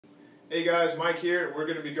Hey guys, Mike here. We're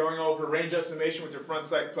going to be going over range estimation with your front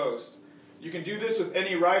sight post. You can do this with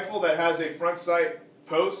any rifle that has a front sight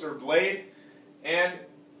post or blade, and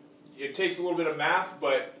it takes a little bit of math,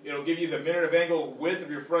 but it'll give you the minute of angle width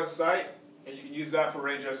of your front sight, and you can use that for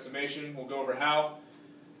range estimation. We'll go over how.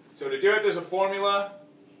 So to do it, there's a formula.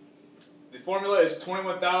 The formula is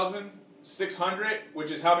 21,600,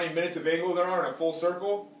 which is how many minutes of angle there are in a full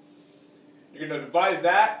circle. You're going to divide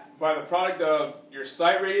that by the product of your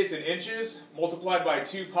sight radius in inches multiplied by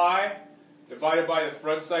 2 pi divided by the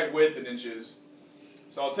front sight width in inches.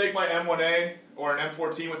 So I'll take my M1A or an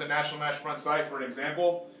M14 with a National Match front sight for an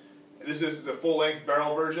example. This is the full length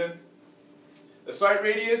barrel version. The sight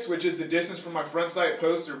radius, which is the distance from my front sight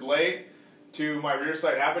post or blade to my rear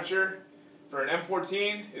sight aperture for an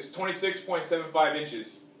M14 is 26.75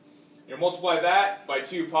 inches. You multiply that by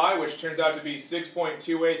 2 pi, which turns out to be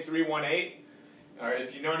 6.28318. Alright,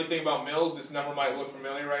 if you know anything about mils, this number might look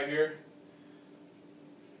familiar right here.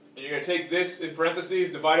 And you're going to take this in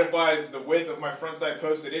parentheses divided by the width of my front sight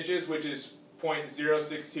post in inches, which is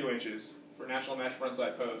 0.062 inches for National Match front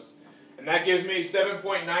sight post. And that gives me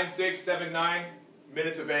 7.9679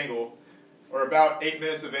 minutes of angle, or about 8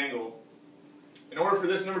 minutes of angle. In order for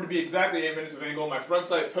this number to be exactly 8 minutes of angle, my front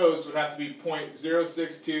sight post would have to be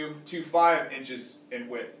 0.06225 inches in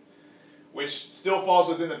width, which still falls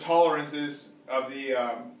within the tolerances of the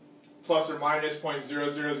plus or minus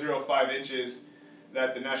 0.0005 inches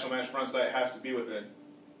that the National Match front sight has to be within.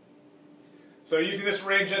 So using this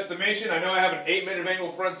range estimation, I know I have an 8 minute of angle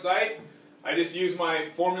front sight. I just use my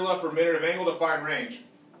formula for minute of angle to find range.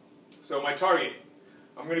 So my target,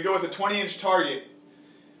 I'm going to go with a 20-inch target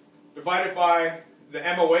divided by the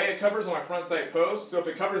MOA it covers on my front sight post. So if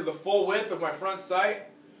it covers the full width of my front sight,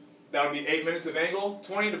 that would be 8 minutes of angle.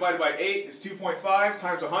 20 divided by 8 is 2.5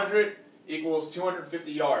 times 100 equals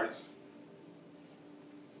 250 yards.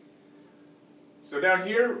 So down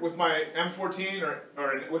here with my M14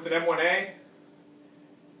 or with an M1A,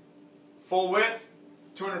 full width,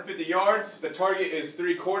 250 yards. The target is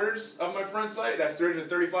 3/4 of my front sight, that's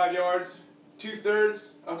 335 yards.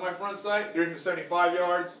 2/3 of my front sight, 375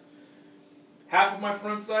 yards. Half of my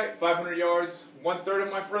front sight, 500 yards. 1/3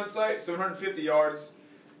 of my front sight, 750 yards.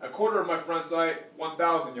 1/4 of my front sight,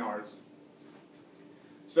 1,000 yards.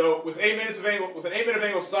 So with 8 minutes of angle, with an 8 minute of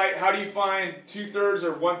angle sight, how do you find 2/3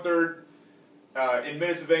 or 1/3 in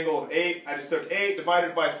minutes of angle of 8? I just took 8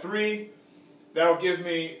 divided by 3. That'll give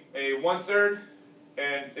me a 1/3,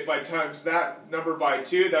 and if I times that number by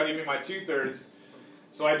 2, that'll give me my 2/3.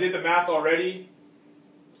 So I did the math already,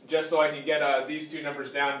 just so I can get these two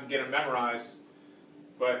numbers down and get them memorized.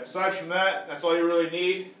 But aside from that, that's all you really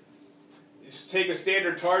need. Just take a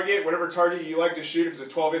standard target, whatever target you like to shoot, if it's a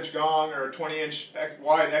 12-inch gong or a 20-inch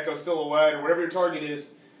wide echo silhouette or whatever your target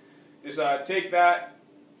is. Just take that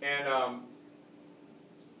and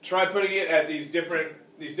try putting it at these different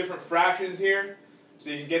fractions here, so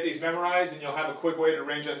you can get these memorized, and you'll have a quick way to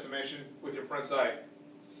range estimation with your front sight.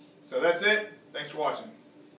 So that's it. Thanks for watching.